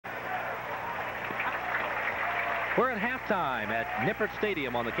We're at halftime at Nippert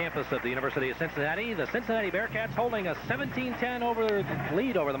Stadium on the campus of the University of Cincinnati. The Cincinnati Bearcats holding a 17-10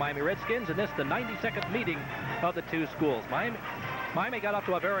 lead over the Miami Redskins in this, the 92nd meeting of the two schools. Miami got off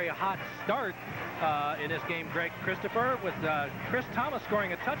to a very hot start in this game, Greg Christopher, with Chris Thomas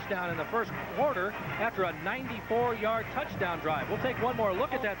scoring a touchdown in the first quarter after a 94-yard touchdown drive. We'll take one more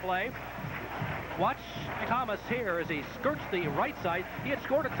look at that play. Watch Thomas here as he skirts the right side. He had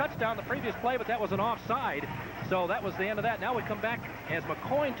scored a touchdown the previous play, but that was an offside. So that was the end of that. Now we come back as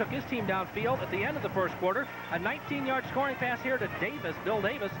McCoy took his team downfield at the end of the first quarter. A 19-yard scoring pass here to Davis, Bill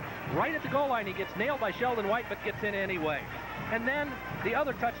Davis, right at the goal line. He gets nailed by Sheldon White, but gets in anyway. And then the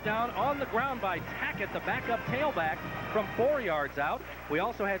other touchdown on the ground by Tackett, the backup tailback, from 4 yards out. We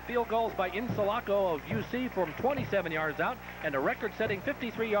also had field goals by Insulaco of UC from 27 yards out, and a record-setting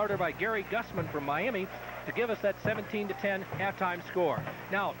 53-yarder by Gary Gussman from Miami to give us that 17-10 halftime score.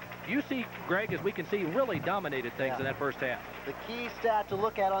 Now, UC, Greg, as we can see, really dominated things in that first half. The key stat to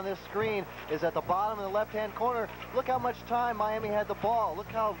look at on this screen is at the bottom of the left-hand corner. Look how much time Miami had the ball.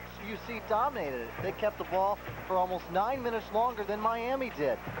 Look how UC dominated it. They kept the ball for almost 9 minutes longer than Miami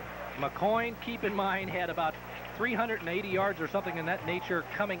did. McCoy, keep in mind, had about 380 yards or something in that nature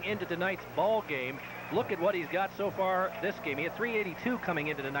coming into tonight's ball game. Look at what he's got so far this game. He had 382 coming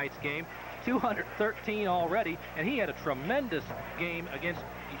into tonight's game, 213 already, and he had a tremendous game against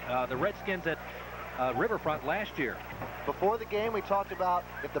the Redskins at Riverfront last year. Before the game, we talked about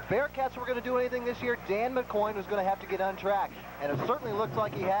if the Bearcats were going to do anything this year, Dan McCoy was going to have to get on track, and it certainly looks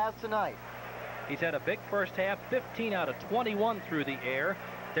like he has tonight. He's had a big first half, 15 out of 21 through the air.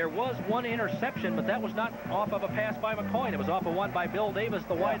 There was one interception, but that was not off of a pass by McCoy. It was off of one by Bill Davis,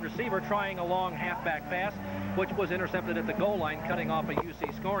 the wide receiver, trying a long halfback pass, which was intercepted at the goal line, cutting off a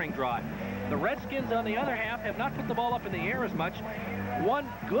UC scoring drive. The Redskins, on the other half, have not put the ball up in the air as much. One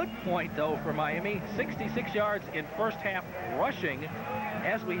good point, though, for Miami, 66 yards in first half rushing.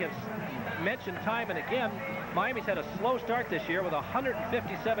 As we have mentioned time and again, Miami's had a slow start this year with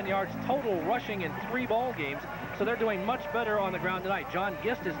 157 yards total rushing in 3 ball games, so they're doing much better on the ground tonight. John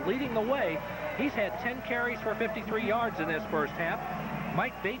Gist is leading the way. He's had 10 carries for 53 yards in this first half.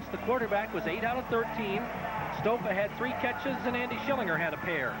 Mike Bates, the quarterback, was 8 out of 13. Stofa had 3 catches, and Andy Schillinger had a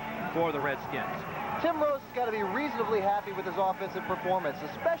pair for the Redskins. Tim Rose has got to be reasonably happy with his offensive performance,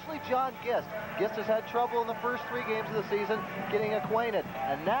 especially John Gist. Gist has had trouble in the first 3 games of the season getting acquainted,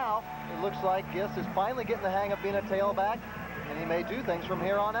 and now it looks like Gist is finally getting the hang of being a tailback, and he may do things from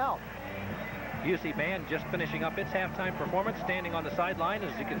here on out. UC band just finishing up its halftime performance, standing on the sideline.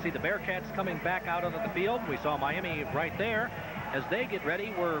 As you can see, the Bearcats coming back out onto the field. We saw Miami right there as they get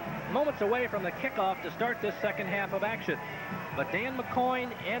ready. We're moments away from the kickoff to start this second half of action. But Dan McCoy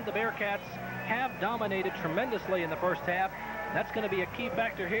and the Bearcats have dominated tremendously in the first half. That's going to be a key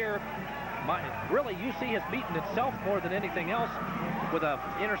factor here. Really, UC has beaten itself more than anything else with an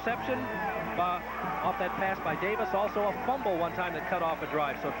interception off that pass by Davis. Also a fumble one time that cut off a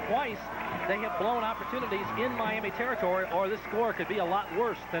drive. So twice they have blown opportunities in Miami territory, or this score could be a lot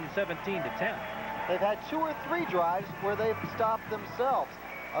worse than 17-10. They've had 2 or 3 drives where they've stopped themselves.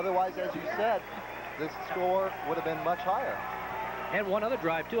 Otherwise, as you said, this score would have been much higher. And one other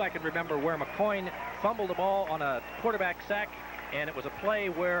drive, too, I can remember where McCoy fumbled the ball on a quarterback sack, and it was a play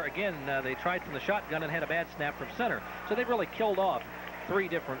where, again, they tried from the shotgun and had a bad snap from center. So they really killed off 3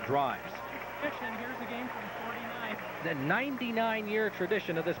 different drives. Here's the game from 49. The 99-year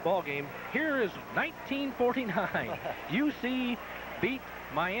tradition of this ball game. Here is 1949. UC beat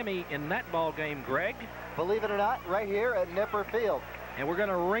Miami in that ball game, Greg. Believe it or not, right here at Nipper Field. And we're going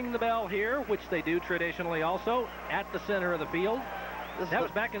to ring the bell here, which they do traditionally also, at the center of the field. That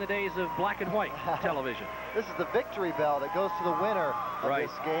was back in the days of black and white television. This is the victory bell that goes to the winner of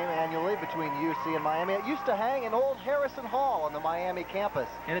this game annually between UC and Miami. It used to hang in old Harrison Hall on the Miami campus.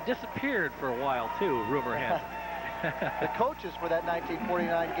 And it disappeared for a while, too, rumor has it. The coaches for that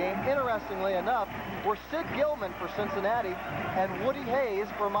 1949 game, interestingly enough, were Sid Gilman for Cincinnati and Woody Hayes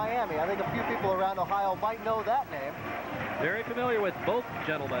for Miami. I think a few people around Ohio might know that name. Very familiar with both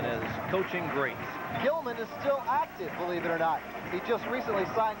gentlemen as coaching greats. Gilman is still active, believe it or not. He just recently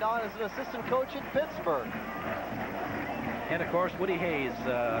signed on as an assistant coach in Pittsburgh. And, of course, Woody Hayes,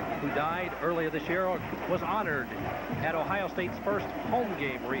 who died earlier this year, was honored at Ohio State's first home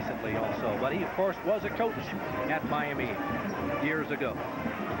game recently also. But he, of course, was a coach at Miami years ago.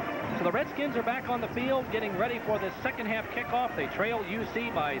 So the Redskins are back on the field getting ready for this second half kickoff. They trail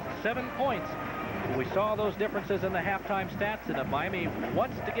UC by 7 points. We saw those differences in the halftime stats, and if Miami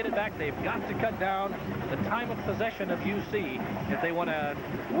wants to get it back, they've got to cut down the time of possession of UC if they want to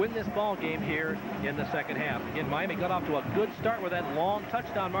win this ball game here in the second half. Again, Miami got off to a good start with that long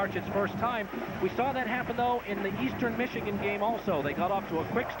touchdown march its first time. We saw that happen, though, in the Eastern Michigan game also. They got off to a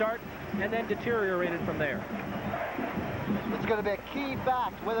quick start and then deteriorated from there. It's going to be a key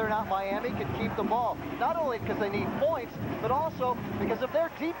fact whether or not Miami can keep the ball. Not only because they need points, but also because if their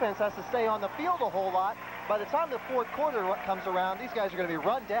defense has to stay on the field a whole lot, by the time the fourth quarter comes around, these guys are going to be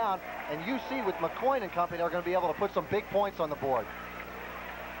run down, and UC with McCoy and company are going to be able to put some big points on the board.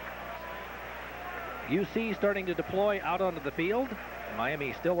 UC starting to deploy out onto the field.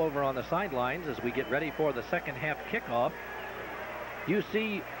 Miami still over on the sidelines as we get ready for the second half kickoff.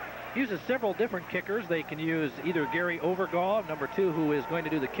 UC uses several different kickers. They can use either Gary Overgaw, number 2, who is going to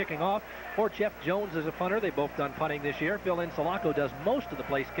do the kicking off, or Jeff Jones as a punter. They've both done punting this year. Phil Insulaco does most of the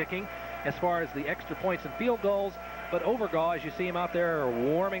place kicking as far as the extra points and field goals, but Overgaw, as you see him out there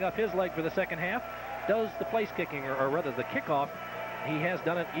warming up his leg for the second half, does the place kicking, or rather the kickoff. He has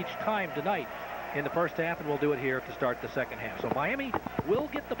done it each time tonight in the first half, and will do it here to start the second half. So Miami will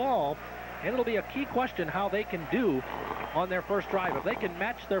get the ball, and it'll be a key question how they can do on their first drive. If they can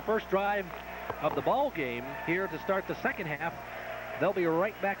match their first drive of the ball game here to start the second half, they'll be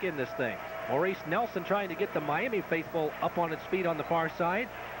right back in this thing. Maurice Nelson trying to get the Miami faithful up on its feet on the far side.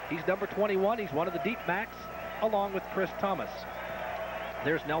 He's number 21. He's one of the deep backs, along with Chris Thomas.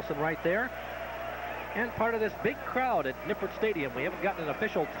 There's Nelson right there. And part of this big crowd at Nippert Stadium. We haven't gotten an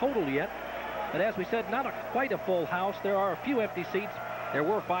official total yet, but as we said, not quite a full house. There are a few empty seats. There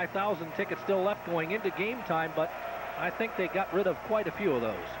were 5,000 tickets still left going into game time, but I think they got rid of quite a few of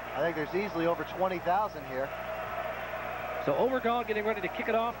those. I think there's easily over 20,000 here. So Overgaw getting ready to kick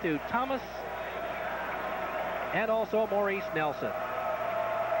it off to Thomas and also Maurice Nelson.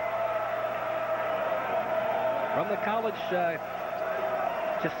 From the college,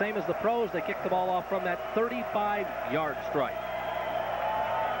 just same as the pros, they kick the ball off from that 35-yard stripe.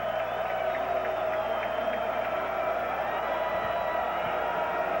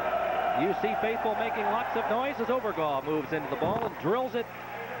 UC faithful making lots of noise as Overgaw moves into the ball and drills it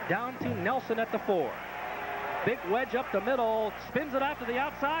down to Nelson at the 4. Big wedge up the middle, spins it out to the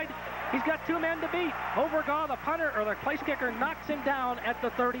outside. He's got 2 men to beat. Overgaw, the punter, or the place kicker, knocks him down at the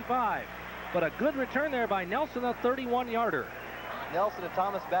 35. But a good return there by Nelson, a 31-yarder. Nelson and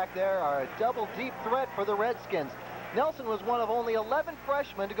Thomas back there are a double deep threat for the Redskins. Nelson was one of only 11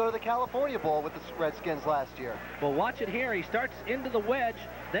 freshmen to go to the California Bowl with the Redskins last year. Well, watch it here. He starts into the wedge,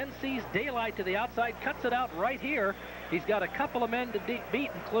 then sees daylight to the outside, cuts it out right here. He's got a couple of men to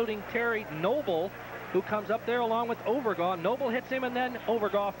beat, including Terry Noble, who comes up there along with Overgaw. Noble hits him, and then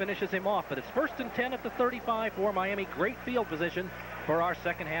Overgaw finishes him off. But it's 1st and 10 at the 35 for Miami. Great field position for our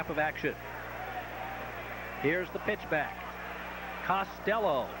second half of action. Here's the pitch back.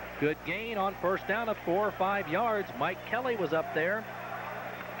 Costello. Good gain on first down of 4 or 5 yards. Mike Kelly was up there.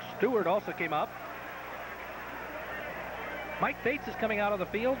 Stewart also came up. Mike Bates is coming out of the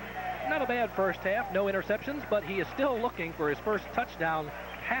field. Not a bad first half, no interceptions, but he is still looking for his first touchdown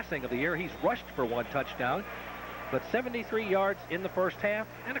passing of the year. He's rushed for 1 touchdown, but 73 yards in the first half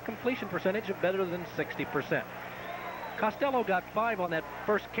and a completion percentage of better than 60%. Costello got 5 on that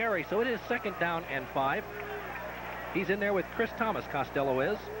first carry, so it is 2nd down and 5. He's in there with Chris Thomas, Costello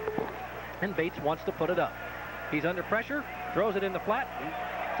is, and Bates wants to put it up. He's under pressure, throws it in the flat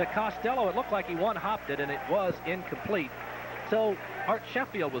to Costello. It looked like he one-hopped it, and it was incomplete. So Art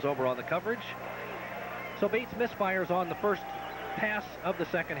Sheffield was over on the coverage. So Bates misfires on the first pass of the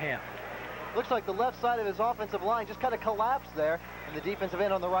second half. Looks like the left side of his offensive line just kind of collapsed there, and the defensive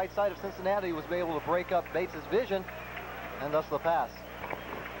end on the right side of Cincinnati was able to break up Bates' vision, and thus the pass.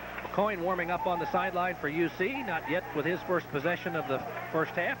 Coyne warming up on the sideline for UC, not yet with his first possession of the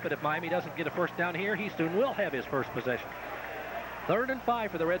first half, but if Miami doesn't get a first down here, he soon will have his first possession. 3rd and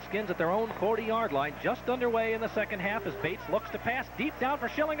 5 for the Redskins at their own 40-yard line, just underway in the second half as Bates looks to pass deep down for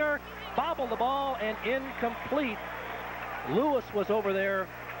Schillinger, bobbled the ball and incomplete. Lewis was over there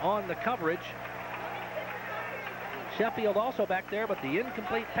on the coverage. Sheffield also back there, but the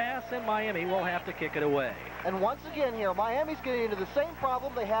incomplete pass, and Miami will have to kick it away. And once again here, Miami's getting into the same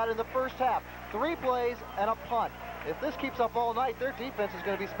problem they had in the first half. 3 plays and a punt. If this keeps up all night, their defense is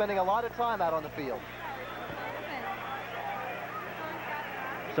going to be spending a lot of time out on the field.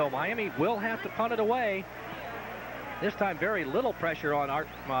 So Miami will have to punt it away. This time very little pressure on Art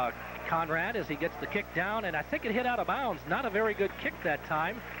Conrad as he gets the kick down, and I think it hit out of bounds. Not a very good kick that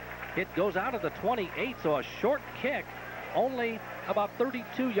time. It goes out of the 28, so a short kick. only about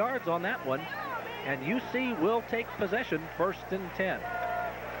 32 yards on that one, and UC will take possession, 1st and 10.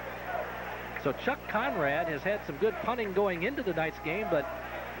 So Chuck Conrad has had some good punting going into tonight's game, but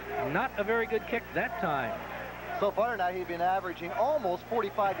not a very good kick that time. So far tonight, he's been averaging almost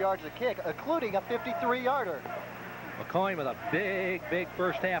 45 yards a kick, including a 53-yarder. McCoy with a big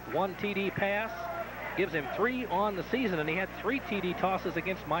first half. 1 TD pass gives him 3 on the season, and he had 3 TD tosses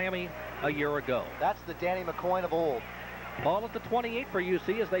against Miami a year ago. That's the Danny McCoy of old. Ball at the 28 for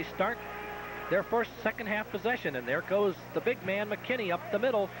UC as they start their first second half possession, and there goes the big man McKinney up the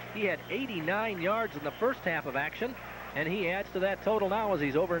middle. He had 89 yards in the first half of action, and he adds to that total now as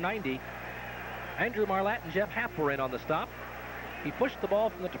he's over 90. Andrew Marlatt and Jeff Happ were in on the stop. He pushed the ball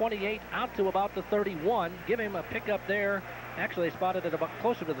from the 28 out to about the 31. Give him a pickup there. Actually, they spotted it about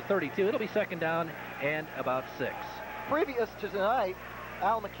closer to the 32. It'll be second down and about 6. Previous to tonight,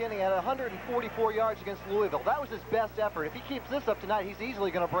 Al McKinney had 144 yards against Louisville. That was his best effort. If he keeps this up tonight, he's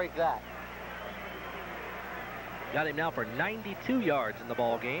easily going to break that. Got him now for 92 yards in the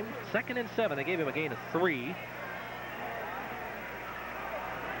ball game. 2nd and 7. They gave him a gain of 3.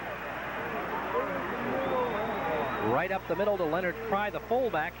 Right up the middle to Leonard Pry, the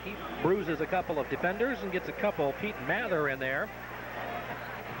fullback. He bruises a couple of defenders and gets a couple. Pete Mather in there.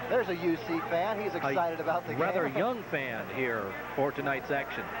 There's a UC fan. He's excited about the game. Rather young fan here for tonight's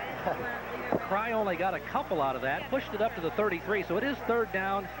action. Pry only got a couple out of that. Pushed it up to the 33, so it is 3rd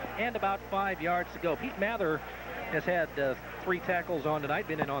down and about 5 yards to go. Pete Mather has had 3 tackles on tonight,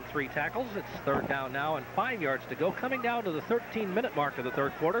 been in on 3 tackles. It's 3rd down now and 5 yards to go. Coming down to the 13-minute mark of the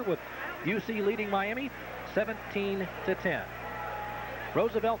 3rd quarter with UC leading Miami 17-10.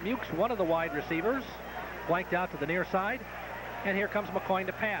 Roosevelt Mukes, one of the wide receivers, flanked out to the near side. And here comes McCoy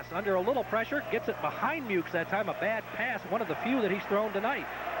to pass. Under a little pressure, gets it behind Mukes that time. A bad pass, one of the few that he's thrown tonight.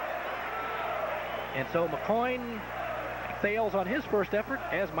 And so McCoy fails on his first effort,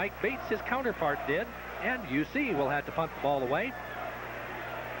 as Mike Bates, his counterpart, did. And UC will have to punt the ball away.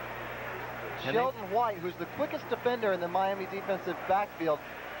 Sheldon White, who's the quickest defender in the Miami defensive backfield,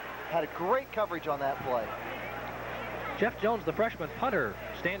 had a great coverage on that play. Jeff Jones, the freshman punter,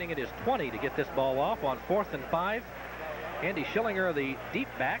 standing at his 20 to get this ball off on 4th and 5. Andy Schillinger, the deep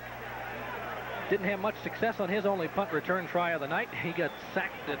back, didn't have much success on his only punt return try of the night. He got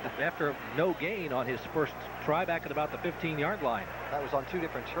sacked after no gain on his first try back at about the 15-yard line. That was on 2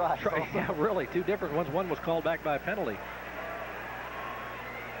 different tries. Yeah, really, 2 different ones. One was called back by a penalty.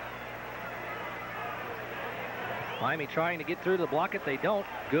 Miami trying to get through to block it. They don't.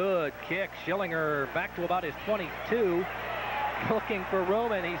 Good kick. Schillinger back to about his 22. Looking for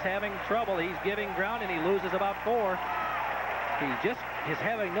room, and he's having trouble. He's giving ground, and he loses about 4. He just is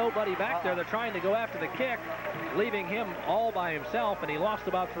having nobody back there. They're trying to go after the kick, leaving him all by himself, and he lost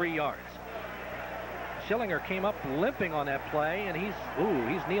about 3 yards. Schillinger came up limping on that play, and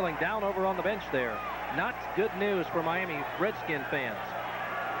he's kneeling down over on the bench there. Not good news for Miami Redskin fans.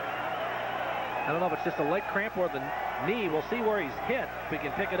 I don't know if it's just a leg cramp or the knee. We'll see where he's hit. If we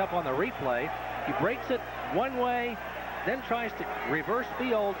can pick it up on the replay. He breaks it one way, then tries to reverse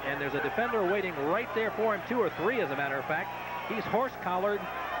field, and there's a defender waiting right there for him, 2 or 3 as a matter of fact. He's horse-collared.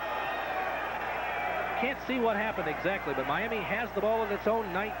 Can't see what happened exactly, but Miami has the ball at its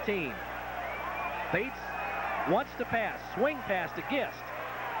own 19. Bates wants to pass. Swing pass to Gist.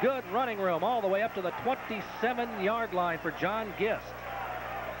 Good running room all the way up to the 27-yard line for John Gist.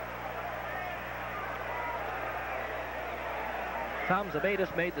 Tom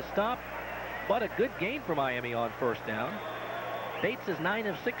Zabetis made the stop, but a good gain for Miami on 1st down. Bates is 9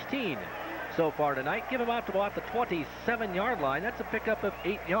 of 16 so far tonight. Give him out to about the 27-yard line. That's a pickup of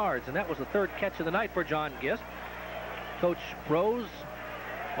 8 yards, and that was the 3rd catch of the night for John Gist. Coach Rose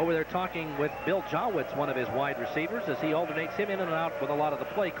over there talking with Bill Jawitz, one of his wide receivers, as he alternates him in and out with a lot of the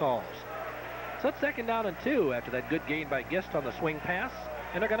play calls. So it's 2nd down and 2 after that good gain by Gist on the swing pass,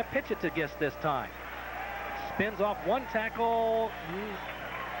 and they're going to pitch it to Gist this time. Spins off one tackle,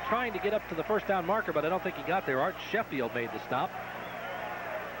 trying to get up to the 1st down marker, but I don't think he got there. Art Sheffield made the stop.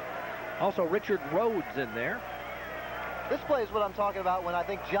 Also Richard Rhodes in there. This play is what I'm talking about when I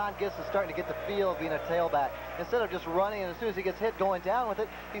think John Gist is starting to get the feel of being a tailback. Instead of just running, and as soon as he gets hit going down with it,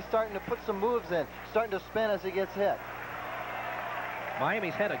 he's starting to put some moves in, starting to spin as he gets hit.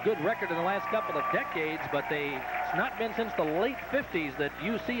 Miami's had a good record in the last couple of decades, but it's not been since the late 50s that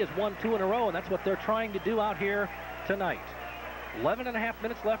UC has won 2 in a row, and that's what they're trying to do out here tonight. 11.5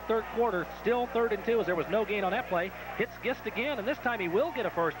 minutes left, 3rd quarter. Still 3rd and 2 as there was no gain on that play. Hits Gist again, and this time he will get a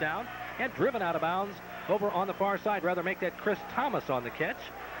 1st down and driven out of bounds over on the far side. Rather make that Chris Thomas on the catch.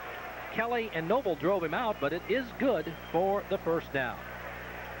 Kelly and Noble drove him out, but it is good for the 1st down.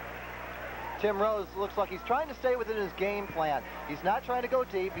 Tim Rose looks like he's trying to stay within his game plan. He's not trying to go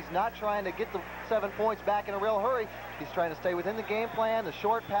deep. He's not trying to get the 7 points back in a real hurry. He's trying to stay within the game plan, the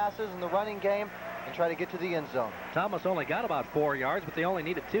short passes and the running game, and try to get to the end zone. Thomas only got about 4 yards, but they only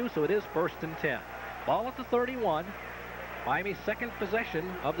needed 2, so it is 1st and 10. Ball at the 31. Miami's second possession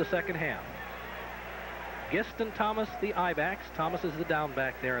of the second half. Gist and Thomas, the I-backs. Thomas is the down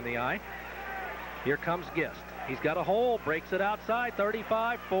back there in the I. Here comes Gist. He's got a hole, breaks it outside,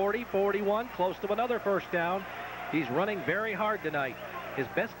 35, 40, 41, close to another first down. He's running very hard tonight. His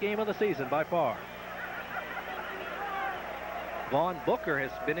best game of the season by far. Vaughn Booker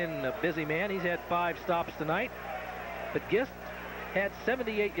has been in a busy man. He's had 5 stops tonight. But Gist had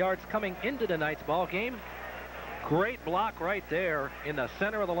 78 yards coming into tonight's ball game. Great block right there in the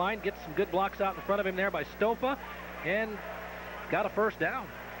center of the line. Gets some good blocks out in front of him there by Stofa, and got a first down.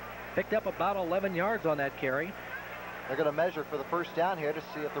 Picked up about 11 yards on that carry. They're going to measure for the first down here to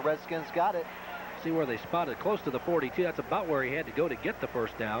see if the Redskins got it. See where they spotted, close to the 42. That's about where he had to go to get the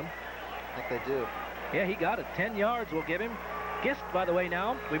first down. I think they do. Yeah, he got it. 10 yards we'll give him. Gist, by the way,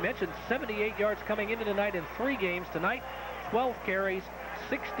 now, we mentioned 78 yards coming into tonight in 3 games. Tonight, 12 carries,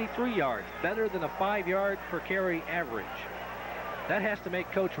 63 yards. Better than a 5-yard per carry average. That has to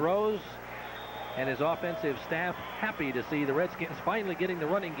make Coach Rose and his offensive staff happy to see the Redskins finally getting the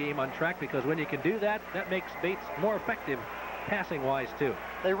running game on track, because when you can do that, that makes Bates more effective passing-wise, too.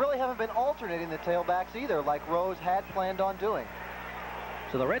 They really haven't been alternating the tailbacks either, like Rose had planned on doing.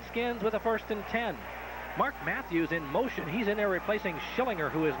 So the Redskins with a 1st and 10. Mark Matthews in motion. He's in there replacing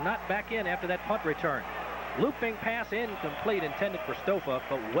Schillinger, who is not back in after that punt return. Looping pass incomplete, intended for Stofa,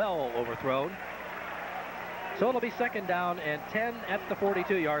 but well overthrown. So it'll be 2nd down and 10 at the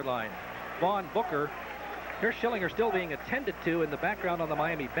 42-yard line. Vaughn Booker. Here's Schillinger still being attended to in the background on the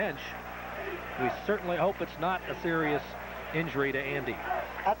Miami bench. We certainly hope it's not a serious injury to Andy.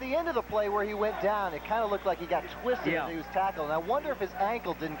 At the end of the play where he went down, it kind of looked like he got twisted as he was tackled. And I wonder if his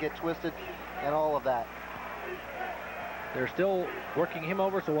ankle didn't get twisted and all of that. They're still working him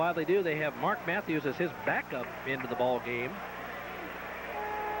over, so while they do, they have Mark Matthews as his backup into the ball game.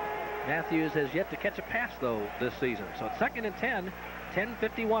 Matthews has yet to catch a pass, though, this season. So it's 2nd and 10.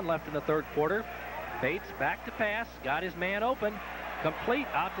 10:51 left in the 3rd quarter. Bates back to pass, got his man open, complete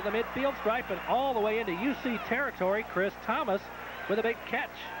out to the midfield stripe and all the way into UC territory. Chris Thomas with a big catch.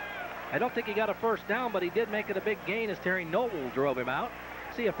 I don't think he got a first down, but he did make it a big gain as Terry Noble drove him out.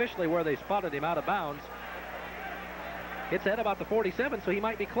 See officially where they spotted him out of bounds. It's at about the 47, so he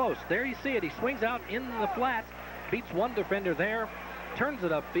might be close. There you see it. He swings out in the flat, beats one defender there, turns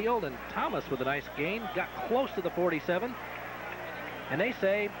it upfield, and Thomas with a nice gain got close to the 47. And they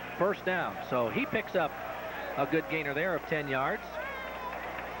say first down. So he picks up a good gainer there of 10 yards.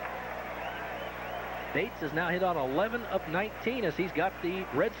 Bates has now hit on 11 of 19 as he's got the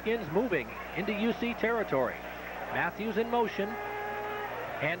Redskins moving into UC territory. Matthews in motion.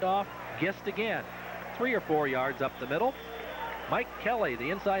 Handoff, Gist again. 3 or 4 yards up the middle. Mike Kelly, the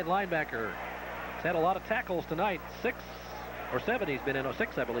inside linebacker, has had a lot of tackles tonight. 6 or 7 he's been in.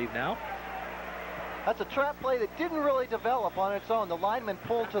 6, I believe, now. That's a trap play that didn't really develop on its own. The lineman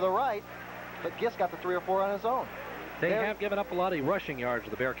pulled to the right, but Gist got the 3 or 4 on his own. They have given up a lot of rushing yards,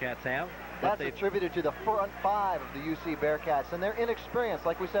 the Bearcats have. That's attributed to the front 5 of the UC Bearcats, and their inexperience.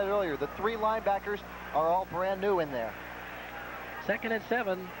 Like we said earlier, the 3 linebackers are all brand new in there. 2nd and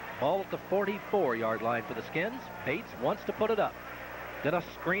 7. Ball at the 44-yard line for the Skins. Bates wants to put it up. Gonna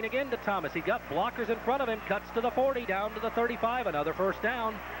screen again to Thomas. He got blockers in front of him. Cuts to the 40, down to the 35. Another first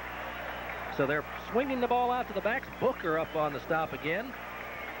down. So they're swinging the ball out to the backs. Booker up on the stop again.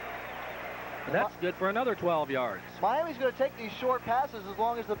 But that's good for another 12 yards. Miami's going to take these short passes as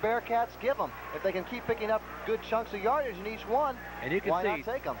long as the Bearcats give them. If they can keep picking up good chunks of yardage in each one, and you can why see not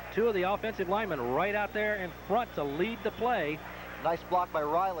take them? 2 of the offensive linemen right out there in front to lead the play. Nice block by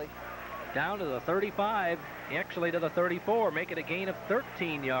Riley. Down to the 35, actually to the 34, making a gain of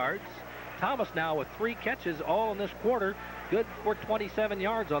 13 yards. Thomas now with 3 catches all in this quarter. Good for 27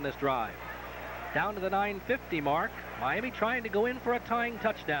 yards on this drive. Down to the 9:50 mark. Miami trying to go in for a tying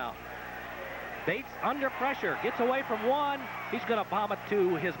touchdown. Bates under pressure, gets away from one. He's going to bomb it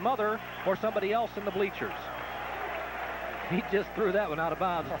to his mother or somebody else in the bleachers. He just threw that one out of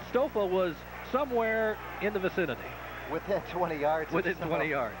bounds. Stofa was somewhere in the vicinity. Within 20 yards. Within 20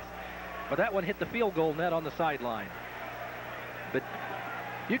 yards. But that one hit the field goal net on the sideline. But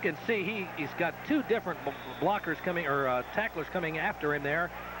you can see he's got 2 different blockers coming, or tacklers coming after him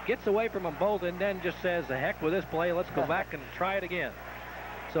there. Gets away from them both and then just says, the heck with this play, let's go back and try it again.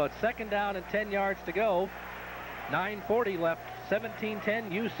 So it's 2nd down and 10 yards to go. 9:40 left,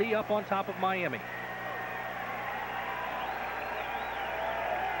 17-10, UC up on top of Miami.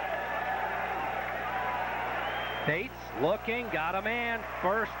 Bates looking, got a man,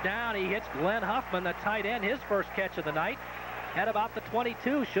 first down. He hits Glenn Huffman, the tight end, his first catch of the night. At about the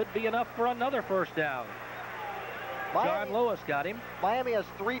 22, should be enough for another first down. John Lewis got him. Miami has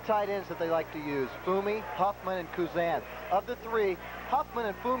 3 tight ends that they like to use: Fumi, Huffman, and Kuzan. Of the 3, Huffman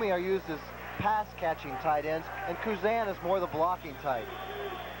and Fumi are used as pass-catching tight ends, and Kuzan is more the blocking type.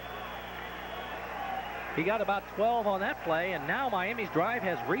 He got about 12 on that play, and now Miami's drive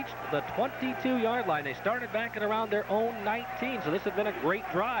has reached the 22-yard line. They started back at around their own 19, so this has been a great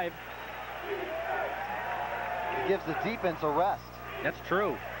drive. It gives the defense a rest. That's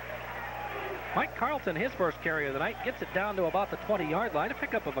true. Mike Carlton, his first carry of the night, gets it down to about the 20-yard line, a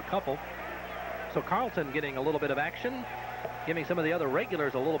pickup of a couple. So Carlton getting a little bit of action, giving some of the other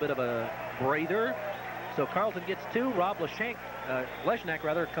regulars a little bit of a breather. So Carlton gets 2. Rob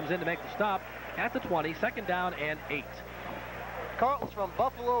Leshnak comes in to make the stop at the 20, second down and 8. Carlton's from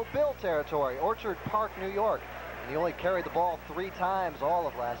Buffalo Bill territory, Orchard Park, New York. And he only carried the ball 3 times all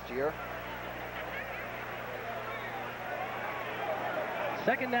of last year.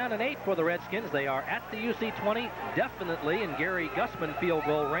 Second down and 8 for the Redskins. They are at the UC 20, definitely in Gary Gussman field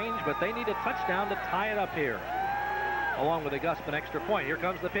goal range, but they need a touchdown to tie it up here, along with a Gussman extra point. Here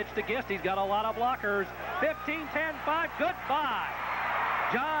comes the pitch to Gist. He's got a lot of blockers. 15, 10, 5, goodbye.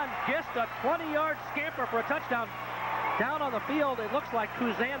 John Gist, a 20-yard scamper for a touchdown. Down on the field, it looks like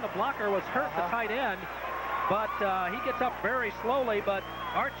Kuzan, the blocker, was hurt, the tight end, but he gets up very slowly, but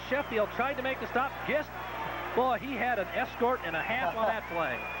Art Sheffield tried to make the stop. Gist, boy, he had an escort and a half on that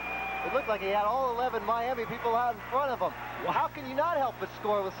play. It looked like he had all 11 Miami people out in front of him. Well, how can you not help but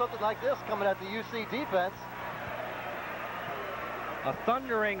score with something like this coming at the UC defense? A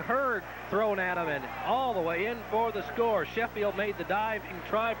thundering herd thrown at him and all the way in for the score. Sheffield made the diving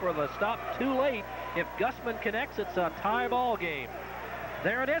try for the stop too late. If Gussman connects, it's a tie ball game.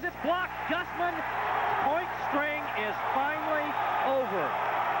 There it is. It's blocked. Gussman's point string is finally over.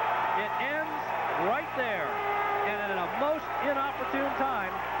 It ends right there, and at a most inopportune time.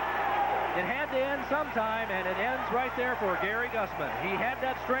 It had to end sometime, and it ends right there for Gary Gussman. He had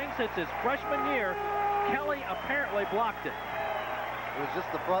that string since his freshman year. Kelly apparently blocked it. It was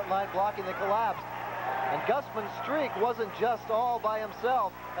just the front line blocking that collapsed. And Gussman's streak wasn't just all by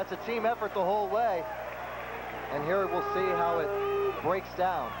himself. That's a team effort the whole way. And here we'll see how it breaks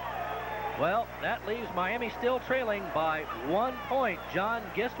down. Well, that leaves Miami still trailing by 1 point. John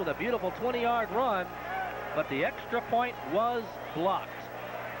Gist with a beautiful 20-yard run, but the extra point was blocked.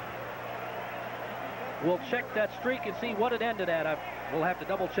 We'll check that streak and see what it ended at. We'll have to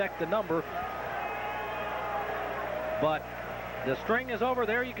double-check the number. But the string is over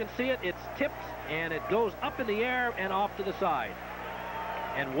there. You can see it. It's tipped, and it goes up in the air and off to the side,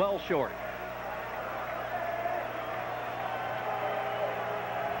 and well short.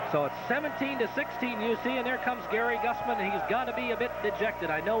 So it's 17-16 UC, and there comes Gary Gussman, and he's got to be a bit dejected.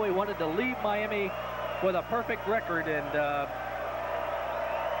 I know he wanted to leave Miami with a perfect record and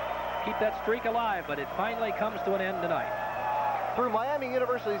keep that streak alive, but it finally comes to an end tonight. Through Miami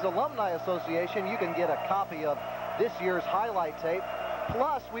University's Alumni Association, you can get a copy of this year's highlight tape.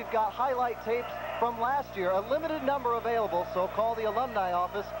 Plus, we've got highlight tapes from last year, a limited number available, so call the alumni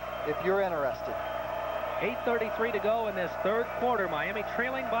office if you're interested. 8:33 to go in this third quarter. Miami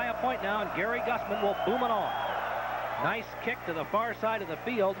trailing by a point now, and Gary Gussman will boom it on. Nice kick to the far side of the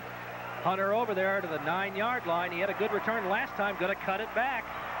field. Hunter over there to the 9-yard line. He had a good return last time, going to cut it back.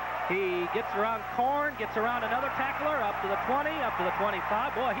 He gets around Korn, gets around another tackler, up to the 20, up to the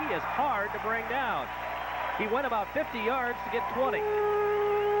 25. Boy, he is hard to bring down. He went about 50 yards to get 20.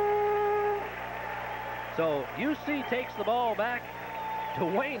 So UC takes the ball back.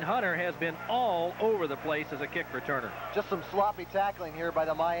 Dwayne Hunter has been all over the place as a kick returner. Just some sloppy tackling here by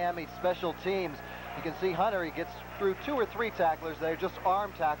the Miami special teams. You can see Hunter, he gets through 2 or 3 tacklers. They're just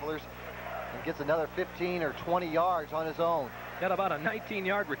arm tacklers, and gets another 15 or 20 yards on his own. Got about a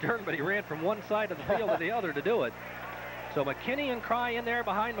 19-yard return, but he ran from one side of the field to the other to do it. So McKinney and Cry in there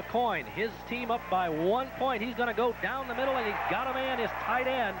behind McCoyne. His team up by 1 point. He's going to go down the middle, and he's got a man, his tight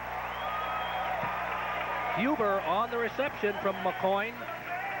end. Huber on the reception from McCoyne.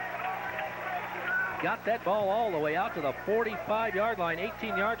 Got that ball all the way out to the 45-yard line,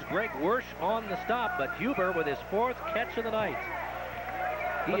 18 yards. Greg Wersch on the stop, but Huber with his 4th catch of the night.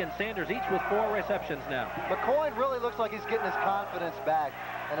 He and Sanders each with 4 receptions now. McCoyne really looks like he's getting his confidence back.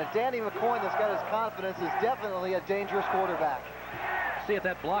 And a Danny McCoyne that's got his confidence is definitely a dangerous quarterback. See if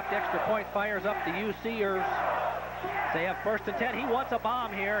that blocked extra point fires up the UCers. They have 1st and 10. He wants a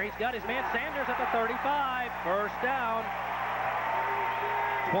bomb here. He's got his man Sanders at the 35. First down.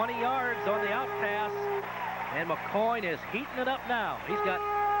 20 yards on the out pass. And McCoyne is heating it up now. He's got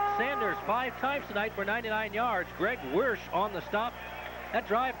Sanders 5 times tonight for 99 yards. Greg Wirsch on the stop. That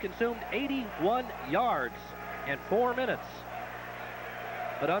drive consumed 81 yards in 4 minutes.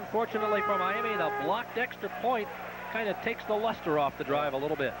 But unfortunately for Miami, the blocked extra point kind of takes the luster off the drive a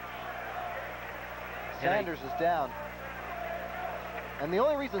little bit. Sanders is down. And the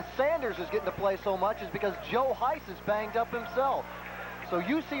only reason Sanders is getting to play so much is because Joe Heiss is banged up himself. So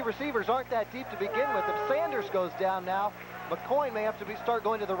UC receivers aren't that deep to begin with. If Sanders goes down now, McCoy may have to start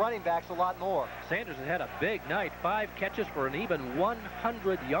going to the running backs a lot more. Sanders has had a big night. 5 catches for an even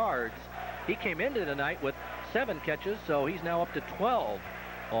 100 yards. He came into the night with 7 catches, so he's now up to 12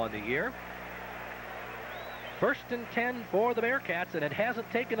 on the year. 1st and 10 for the Bearcats, and it hasn't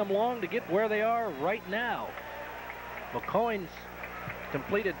taken them long to get where they are right now. McCoy's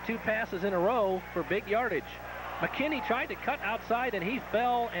completed 2 passes in a row for big yardage. McKinney tried to cut outside, and he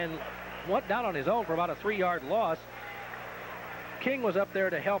fell and went down on his own for about a 3-yard loss. King was up there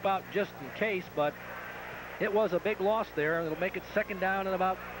to help out just in case, but it was a big loss there, and it'll make it 2nd down and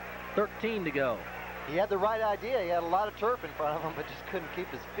about 13 to go. He had the right idea. He had a lot of turf in front of him, but just couldn't keep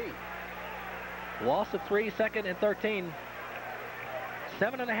his feet. Loss of 3, 2nd and 13.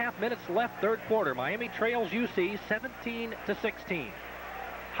 7.5 minutes left, 3rd quarter. Miami trails UC 17-16.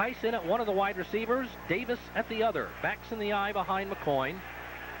 Heiss in at one of the wide receivers, Davis at the other. Backs in the eye behind McCoy.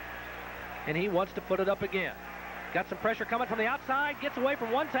 And he wants to put it up again. Got some pressure coming from the outside, gets away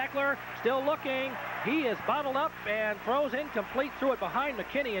from one tackler, still looking. He is bottled up and throws incomplete, threw it behind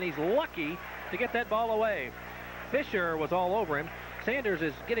McKinney, and he's lucky to get that ball away. Fisher was all over him. Sanders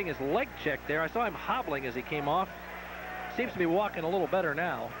is getting his leg checked there. I saw him hobbling as he came off. Seems to be walking a little better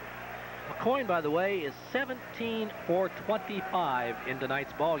now. McCoy, by the way, is 17 for 25 in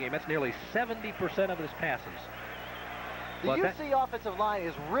tonight's ball game. That's nearly 70% of his passes. The UC offensive line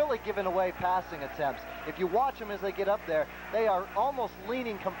is really giving away passing attempts. If you watch them as they get up there, they are almost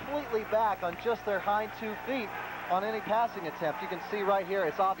leaning completely back on just their hind 2 feet on any passing attempt. You can see right here,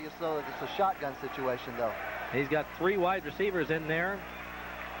 it's obvious, though, that it's a shotgun situation, though. He's got 3 wide receivers in there.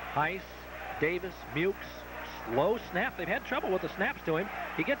 Heiss, Davis, Mukes. Low snap. They've had trouble with the snaps to him.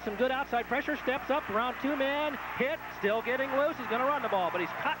 He gets some good outside pressure, steps up around 2 men, hit, still getting loose. He's going to run the ball, but he's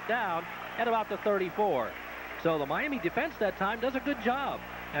cut down at about the 34. So the Miami defense that time does a good job,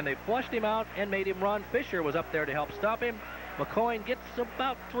 and they flushed him out and made him run. Fisher was up there to help stop him. McCoy gets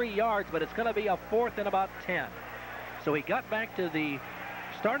about 3 yards, but it's going to be a 4th and about 10. So he got back to the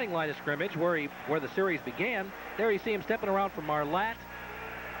starting line of scrimmage where the series began. There you see him stepping around from Marlatt.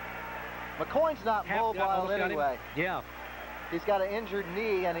 McCoy's not mobile anyway. Yeah. He's got an injured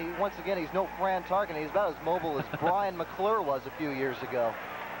knee, and once again, he's no Fran Tarkin. He's about as mobile as Brian McClure was a few years ago.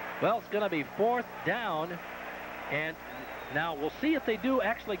 Well, it's going to be 4th down, and now we'll see if they do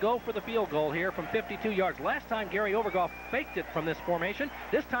actually go for the field goal here from 52 yards. Last time, Gary Overgoff faked it from this formation.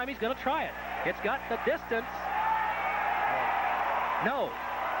 This time, he's going to try it. It's got the distance. No.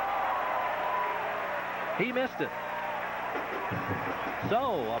 He missed it.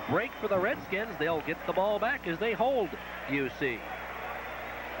 So, a break for the Redskins. They'll get the ball back as they hold UC.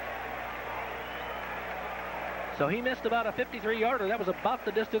 So he missed about a 53-yarder. That was about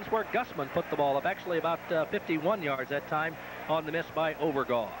the distance where Gussman put the ball up. Actually about 51 yards that time on the miss by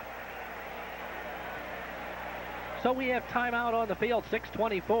Overgaw. So we have timeout on the field,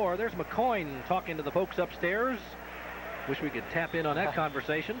 6:24. There's McCoy talking to the folks upstairs. Wish we could tap in on that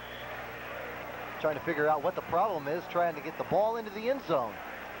conversation. Trying to figure out what the problem is, trying to get the ball into the end zone.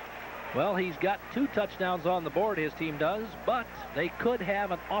 Well, he's got 2 touchdowns on the board, his team does, but they could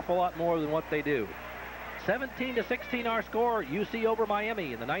have an awful lot more than what they do. 17-16 our score, UC over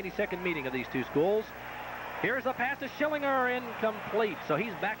Miami in the 92nd meeting of these 2 schools. Here's a pass to Schillinger, incomplete, so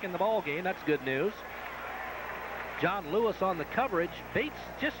he's back in the ball game. That's good news. John Lewis on the coverage. Bates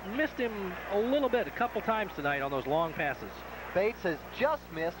just missed him a little bit, a couple times tonight on those long passes. Bates has just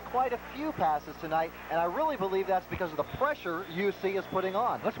missed quite a few passes tonight, and I really believe that's because of the pressure UC is putting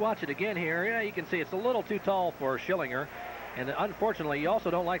on. Let's watch it again here. Yeah, you can see it's a little too tall for Schillinger, and unfortunately, you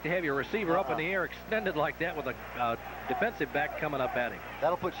also don't like to have your receiver up in the air extended like that with a defensive back coming up at him.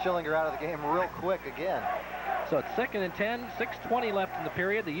 That'll put Schillinger out of the game real quick again. So it's 2nd and 10, 6:20 left in the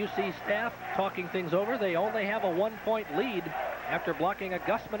period. The UC staff talking things over. They only have a 1-point lead after blocking a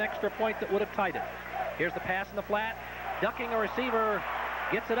Gussman extra point that would have tied it. Here's the pass in the flat. Ducking a receiver,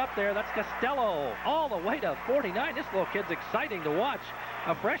 gets it up there. That's Costello all the way to 49. This little kid's exciting to watch.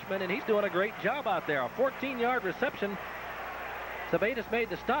 A freshman, and he's doing a great job out there. A 14-yard reception. Sabatis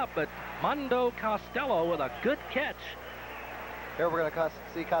made the stop, but Mondo Costello with a good catch. Here we're going to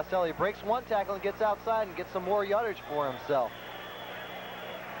see Costello. He breaks one tackle and gets outside and gets some more yardage for himself.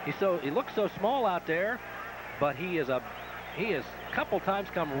 He looks so small out there, but he is couple times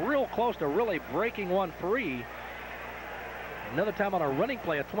come real close to really breaking one free. Another time on a running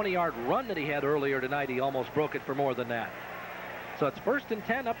play, a 20-yard run that he had earlier tonight, he almost broke it for more than that. So it's 1st and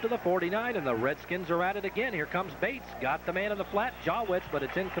 10 up to the 49, and the Redskins are at it again. Here comes Bates. Got the man in the flat, Jawitz, but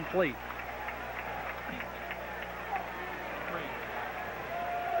it's incomplete.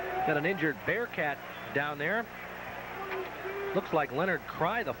 Got an injured Bearcat down there. Looks like Leonard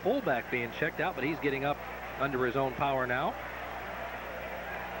Cry, the fullback, being checked out, but he's getting up under his own power now.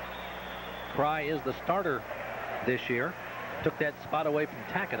 Cry is the starter this year. Took that spot away from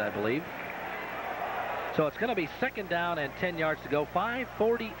Tackett, I believe. So it's going to be 2nd down and 10 yards to go.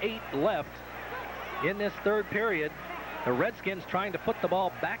 5:48 left in this third period. The Redskins trying to put the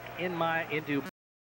ball back into